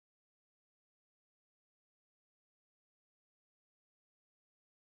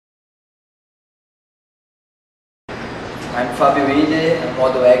I'm Fabio Ide, a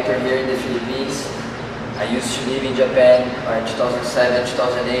model actor here in the Philippines. I used to live in Japan by 2007,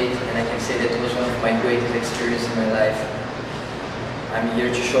 2008, and I can say that it was one of my greatest experiences in my life. I'm here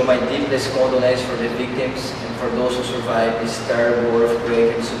to show my deepest condolences for the victims and for those who survived this terrible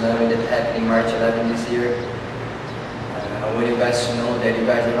earthquake and tsunami that happened in March 11 this year. I want you guys to know that you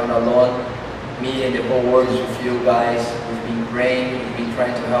guys are not alone. Me and the whole world is with you guys. We've been praying, we've been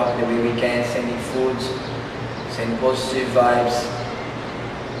trying to help the way we can, sending foods, sending positive vibes,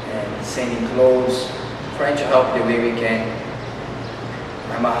 and sending clothes, trying to help the way we can.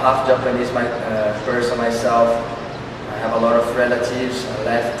 I'm a half Japanese person myself. I have a lot of relatives, I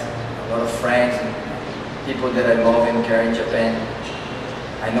left a lot of friends, and people that I love and care in Japan.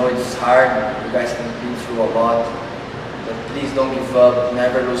 I know it's hard, you guys have been through a lot, but please don't give up,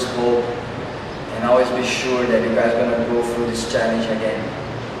 never lose hope, and always be sure that you guys are going to go through this challenge again.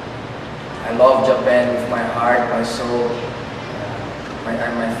 I love Japan with my heart, my soul.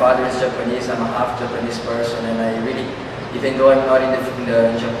 My father is Japanese, I'm a half Japanese person, and I really, even though I'm not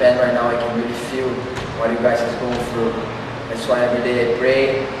in Japan right now, I can really feel what you guys are going through. That's why every day I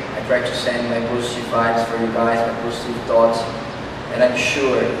pray, I try to send my positive vibes for you guys, my positive thoughts, and I'm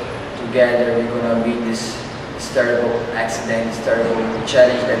sure together we're going to win this terrible accident, this terrible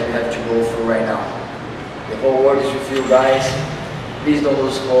challenge that we have to go through right now. The whole world is with you guys. Please don't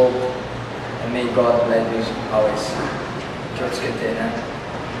lose hope. And may God bless you always. 気をつけてね。